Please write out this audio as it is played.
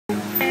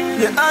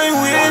Yeah, I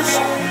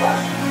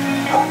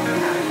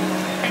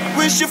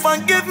wish you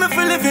forgive me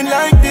for living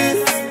like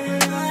this.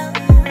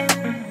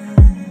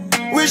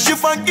 Wish you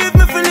forgive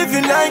me for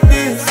living like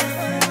this.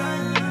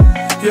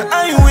 Yeah,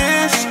 I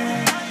wish.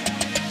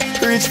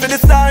 Reach for the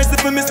stars,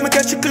 if I miss me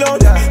catch a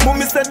cloud.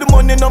 Mommy said the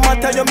money no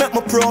matter, you make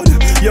me proud.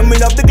 You me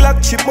have the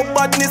Glock chip, my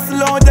badness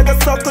loud. I got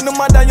stuck on the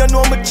mother, you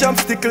know my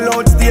chopstick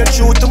loud. Stay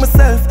true to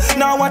myself,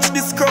 now watch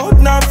this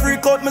crowd. Now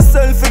freak out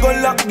myself, I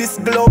gon' lock this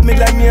glove. Me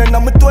like me in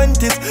my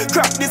 20s,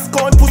 crack this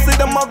code. Pussy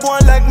them a go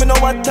on like me no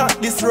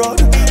attack this road.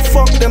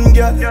 Fuck them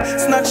girl,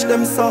 snatch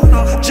them soul.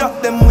 Drop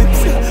them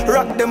whips,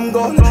 rock them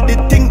gold. They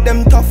think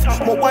them tough,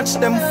 but watch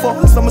them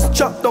fall. So I must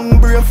chop down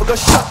brain for go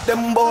shot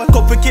them ball.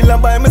 Couple killer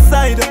by my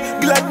side,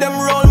 glad them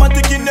roll, my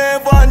ticket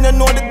never, and you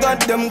know the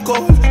goddamn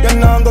call. You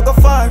know I'm go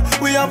far,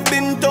 we have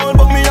been told,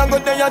 but me I go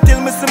there till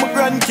me see my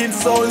grandkids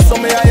soul. So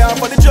me I am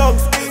for the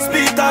drugs,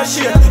 speed or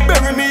shit,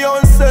 bury me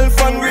own self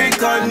and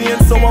reincarnate.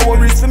 So I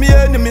worries for me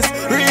enemies,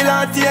 real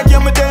and take you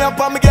me there up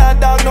and me get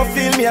dog, no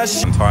feel me a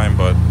shit. Time,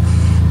 but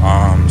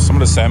some of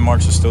the sand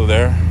marks are still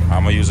there.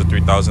 I'm gonna use a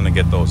 3000 to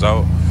get those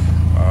out.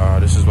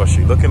 This is what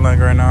she's looking like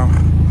right now,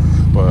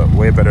 but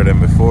way better than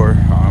before.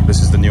 This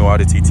is the new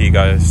Audi TT,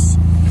 guys.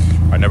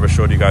 I never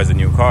showed you guys the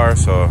new car,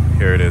 so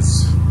here it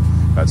is.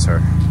 That's her.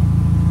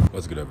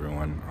 What's good,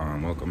 everyone?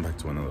 Welcome back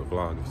to another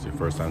vlog. If it's your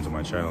first time to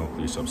my channel,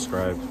 please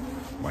subscribe.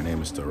 My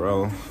name is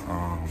Terrell.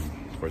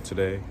 For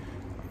today,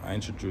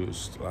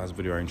 last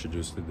video I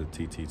introduced the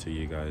TT to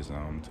you guys.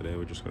 Today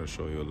we're just going to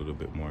show you a little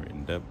bit more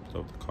in depth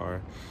of the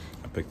car.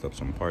 I picked up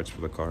some parts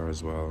for the car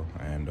as well,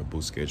 and a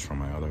boost gauge from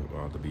my other,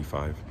 the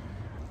B5.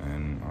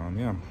 And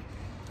yeah,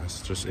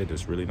 that's just it.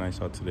 It's really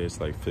nice out today. It's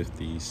like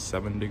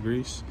 57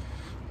 degrees.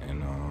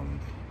 And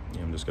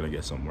yeah, I'm just gonna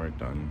get some work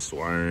done. This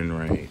wiring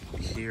right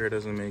here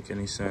doesn't make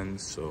any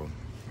sense, so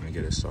I'm gonna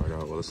get it started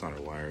out. Well, it's not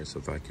a wire, it's a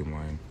vacuum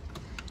line.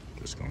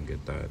 Just gonna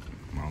get that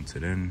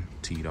mounted in,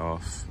 teed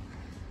off,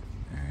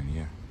 and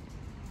yeah,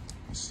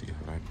 let's see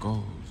how that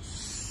goes.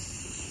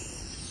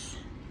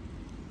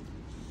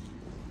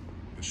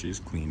 She's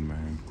clean,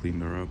 man.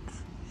 Cleaned her up.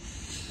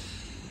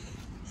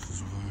 This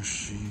is what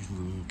she's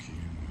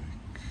looking like.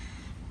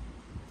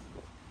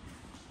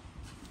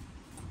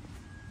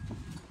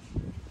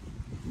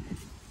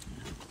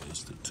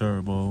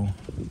 Turbo.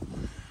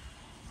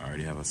 I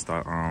already have a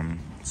start.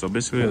 So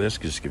basically, let's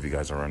just give you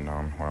guys a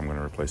rundown what I'm going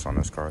to replace on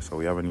this car. So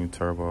we have a new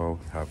turbo,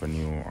 have a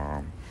new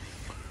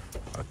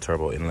a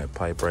turbo inlet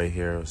pipe right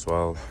here as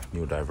well,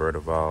 new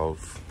diverter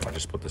valve. I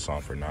just put this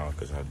on for now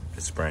because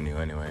it's brand new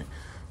anyway.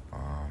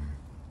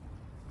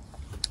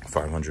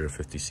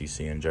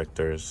 550cc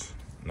injectors.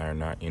 They're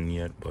not in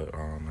yet, but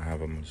I have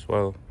them as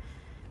well.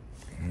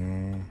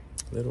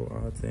 Little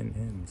odds and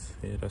ends.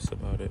 Yeah, that's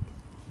about it.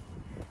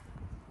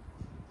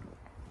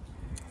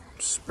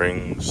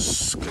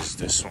 Springs, because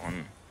this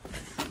one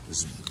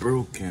is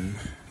broken.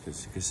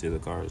 As you can see, the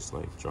car is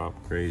like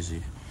dropped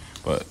crazy,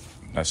 but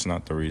that's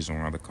not the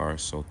reason why the car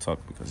is so tough.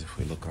 Because if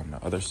we look on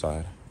the other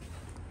side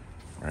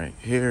right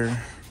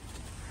here,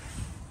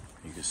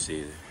 you can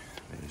see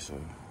there's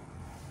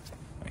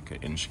like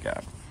an inch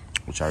gap,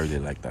 which I really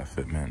like that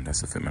fitment.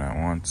 That's the fitment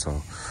I want.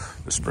 So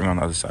the spring on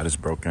the other side is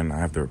broken. I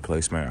have the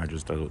replacement. I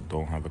just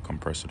don't have a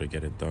compressor to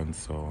get it done,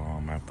 so I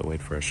have to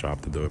wait for a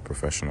shop to do it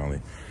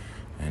professionally.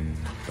 And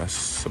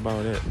that's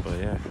about it. But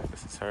yeah,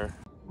 this is her.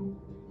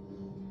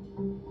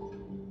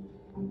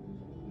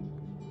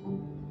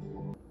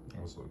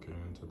 Also came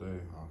in today,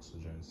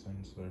 oxygen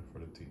sensor for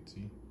the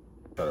TT.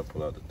 Try to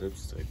pull out the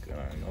dipstick, and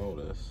I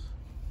noticed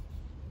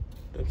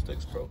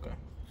dipstick's broken.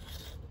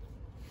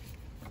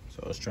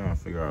 So I was trying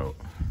to figure out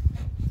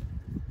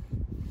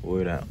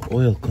where that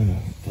oil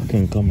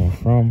coming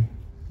from.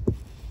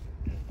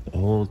 The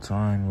whole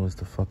time it was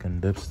the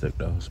fucking dipstick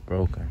that was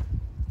broken.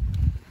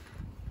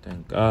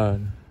 Thank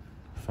God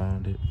I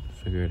found it,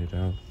 figured it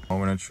out.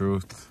 Moment of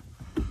truth.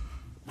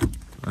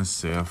 Let's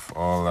see if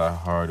all that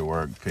hard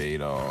work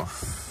paid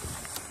off.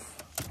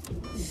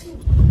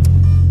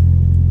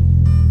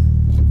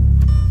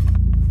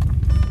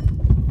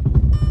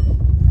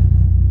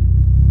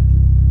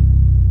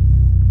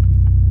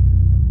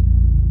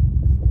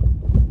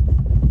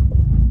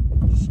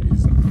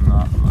 She's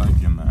not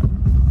liking that.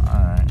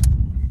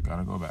 Alright,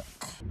 gotta go back.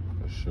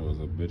 This shit was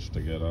a bitch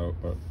to get out,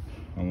 but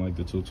unlike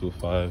the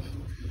 225,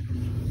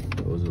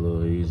 it was a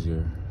little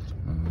easier.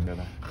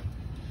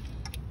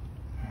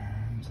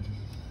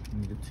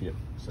 Need a tip.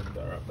 Send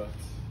that right back.